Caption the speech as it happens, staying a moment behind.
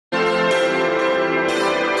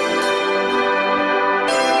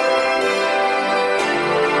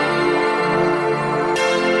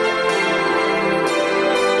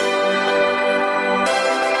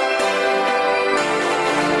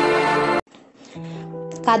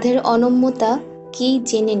কাঁধের অনম্যতা কি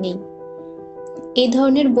জেনে নেই। এই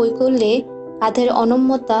ধরনের বৈকল্যে কাঁধের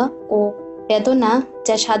অনম্যতা ও বেদনা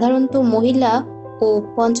যা সাধারণত মহিলা ও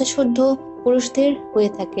 50ঊর্ধ্ব পুরুষদের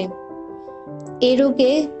হয়ে থাকে। এই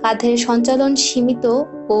রোগে কাঁধের সঞ্চালন সীমিত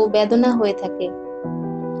ও বেদনা হয়ে থাকে।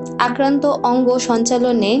 আক্রান্ত অঙ্গ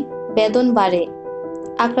সঞ্চালনে বেদন বাড়ে।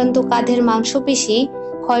 আক্রান্ত কাঁধের মাংসপেশি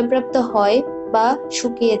ক্ষয়প্রাপ্ত হয় বা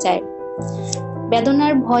শুকিয়ে যায়।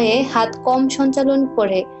 বেদনার ভয়ে হাত কম সঞ্চালন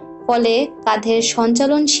করে, ফলে কাঁধের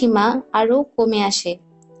সঞ্চালন সীমা আরও কমে আসে।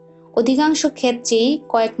 অধিকাংশ ক্ষেত্রেই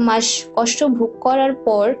কয়েক মাস কষ্ট ভোগ করার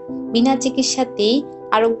পর বিনা চিকিৎসাতেই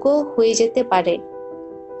আরোগ্য হয়ে যেতে পারে।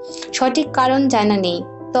 সঠিক কারণ জানা নেই,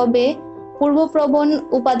 তবে পূর্বপ্রবণ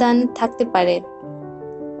উপাদান থাকতে পারে।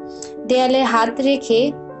 দেয়ালে হাত রেখে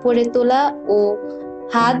উপরে তোলা ও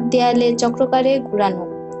হাত দেয়ালে চক্রাকারে ঘোরানো।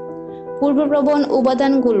 পূর্বপ্রবণ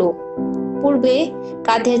উপাদানগুলো: পূর্বে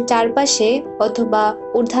কাঁধের চারপাশে অথবা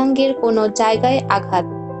ঊর্ধ্বাঙ্গের কোনো জায়গায় আঘাত,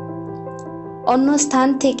 অন্য স্থান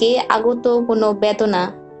থেকে আগত কোনো বেদনা,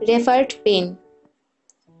 রেফার্ড পেইন,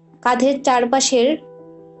 কাঁধের চারপাশের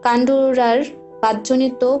কাণ্ডুরার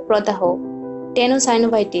বাতজনিত প্রদাহ,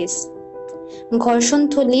 টেনোসাইনোভাইটিস,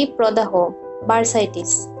 ঘর্ষণথলি প্রদাহ,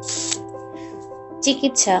 বার্সাইটিস।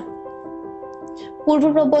 চিকিৎসা: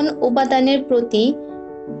 পূর্বপ্রবণ উপাদানের প্রতি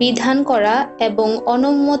বিধান করা এবং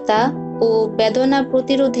অনম্যতা ও বেদনা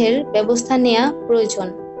প্রতিরোধের ব্যবস্থা নেওয়া প্রয়োজন।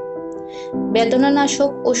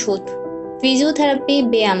 বেদনানাশক ওষুধ, ফিজিওথেরাপি,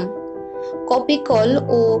 ব্যায়াম, কপিকল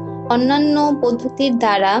ও অন্যান্য পদ্ধতির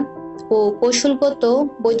দ্বারা ও কৌশলগত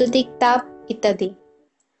বৈদ্যুতিক তাপ ইত্যাদি।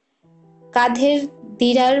 কাঁধের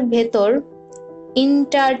দিরার ভেতর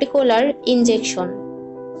ইন্ট্রাআর্টিকুলার ইনজেকশন।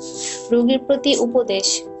 রোগীর প্রতি উপদেশ: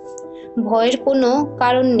 ভয়ের কোনো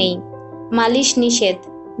কারণ নেই। মালিশ নিষেধ।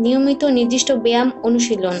 নিয়মিত নির্দিষ্ট ব্যায়াম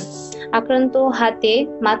অনুশীলন, আক্রান্ত হাতে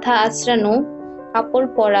মাথা আঁচড়ানো, কাপড়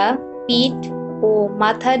পরা, পিঠ ও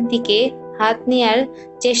মাথার দিকে হাত নেয়ার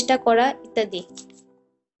চেষ্টা করা ইত্যাদি।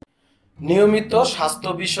 নিয়মিত স্বাস্থ্য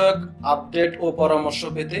বিষয়ক আপডেট ও পরামর্শ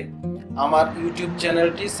পেতে আমার ইউটিউব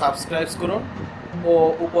চ্যানেলটি সাবস্ক্রাইব করুন ও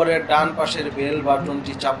উপরের ডান পাশের বেল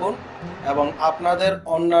বাটনটি চাপুন এবং আপনাদের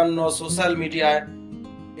অন্যান্য সোশ্যাল মিডিয়ায়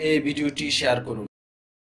এই ভিডিওটি শেয়ার করুন।